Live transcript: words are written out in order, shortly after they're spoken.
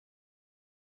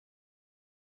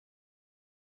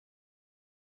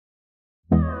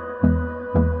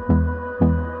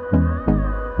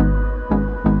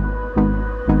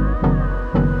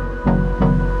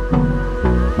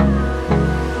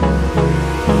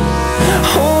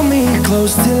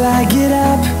close till I get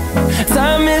up.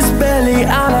 Time is barely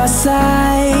on our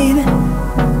side.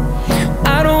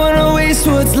 I don't wanna waste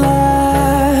what's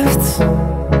left.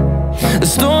 The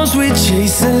storms we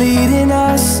chase are leading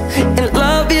us, and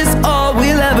love is all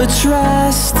we'll ever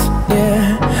trust. Yeah,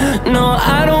 no,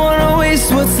 I don't wanna waste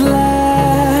what's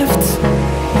left.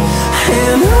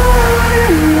 And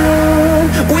on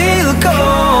we'll go,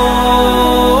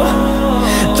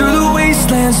 through the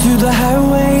wastelands, through the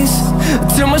highways,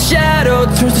 till my shadow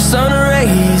turns to sun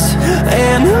rays.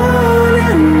 And on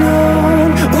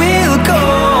we'll go,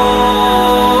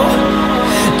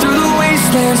 through the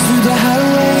wastelands, through the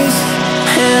highways,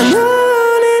 and on.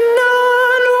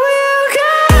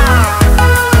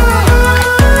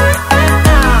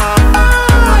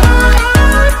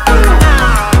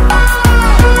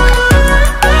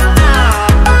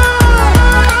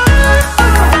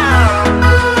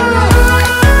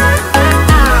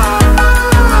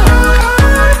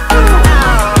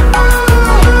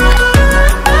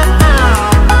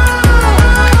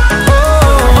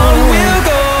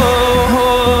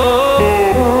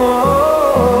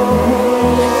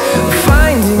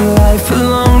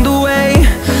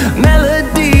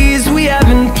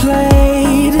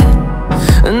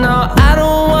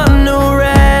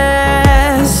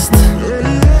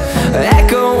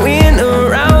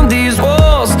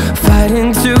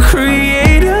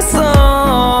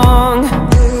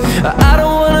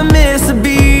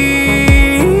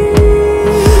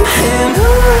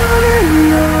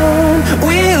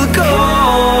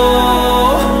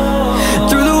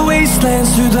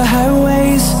 Through the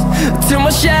highways, till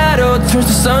my shadow turns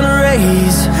to sun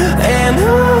rays. And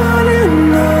on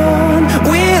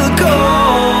we'll go,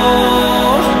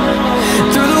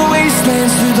 through the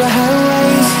wastelands, through the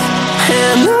highways,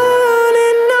 and on.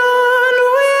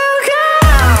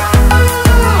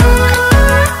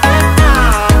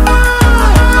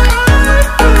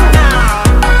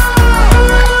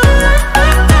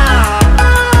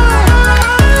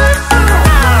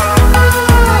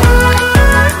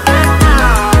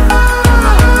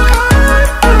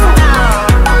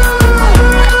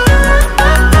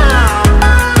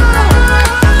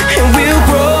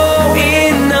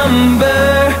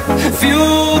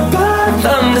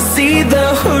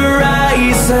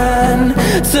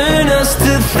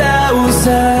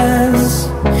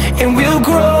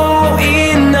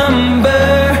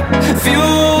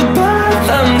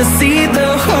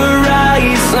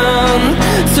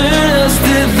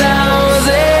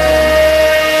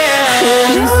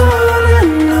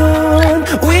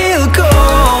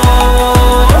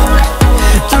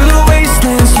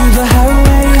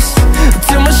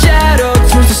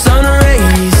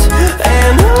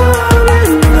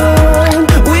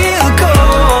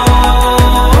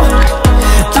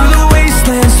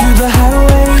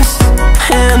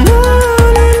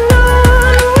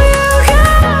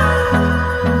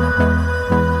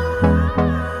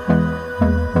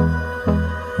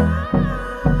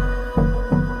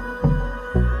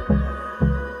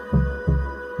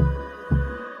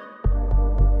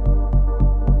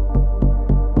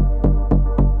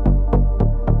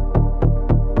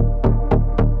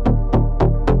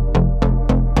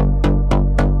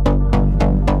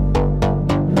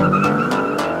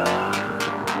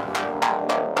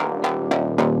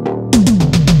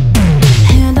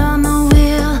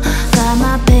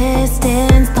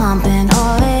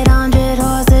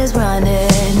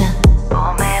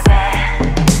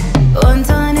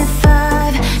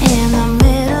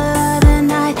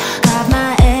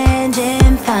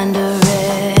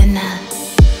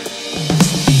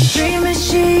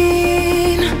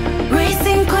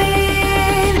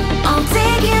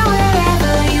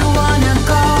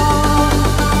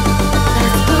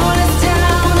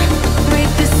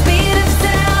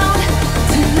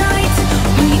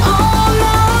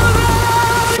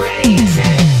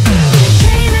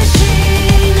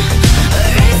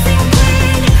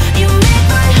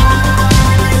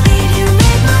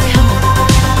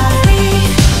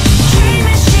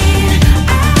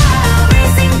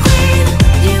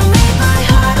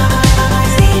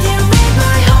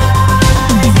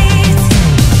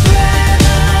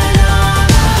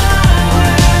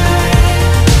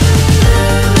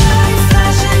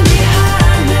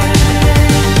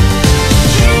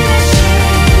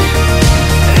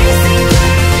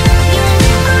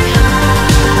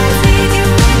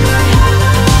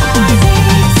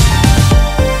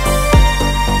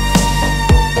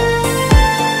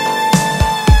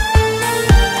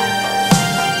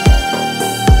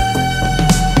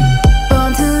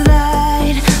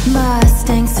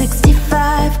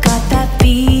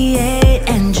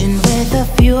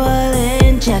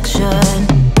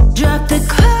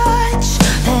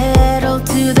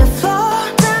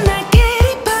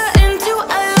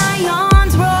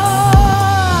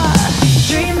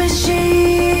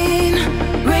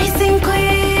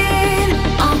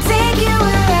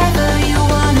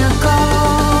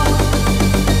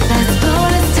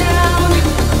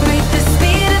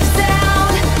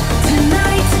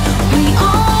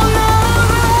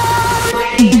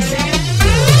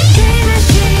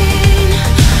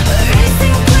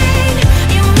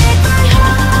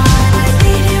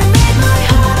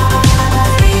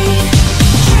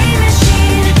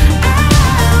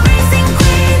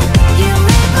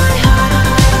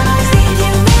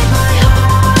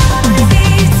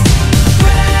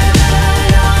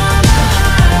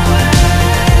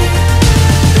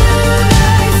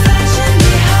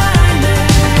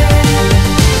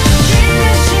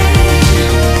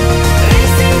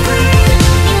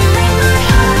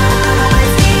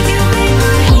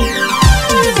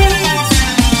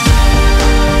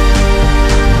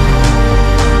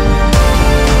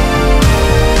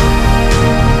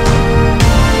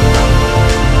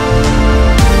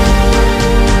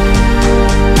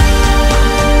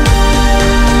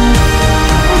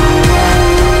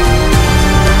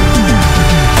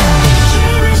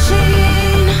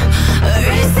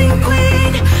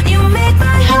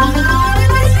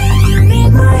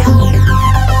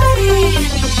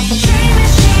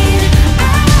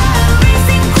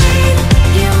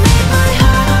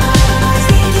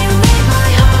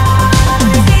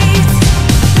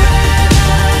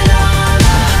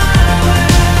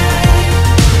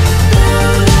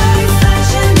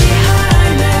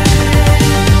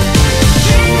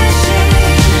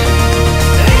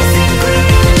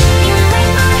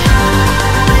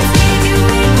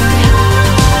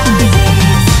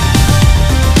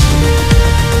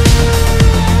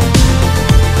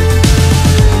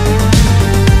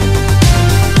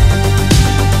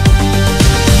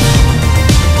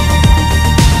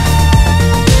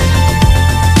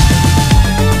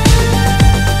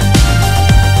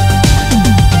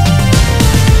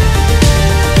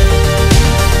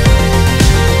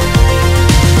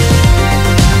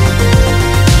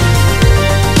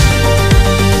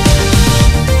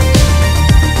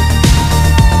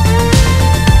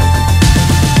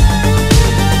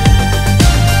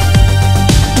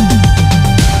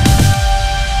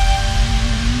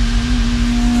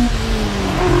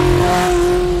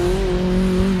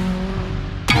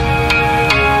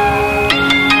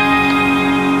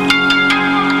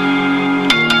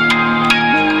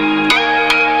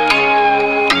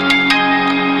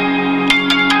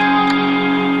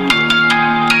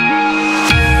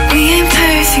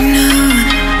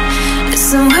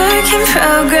 in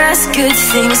progress, good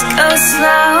things go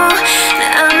slow.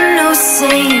 And I'm no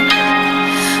saint,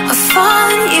 I fall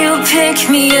and you pick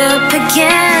me up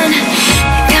again.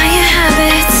 You got your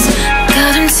habits,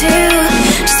 got them too.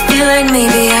 Just feel like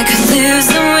maybe I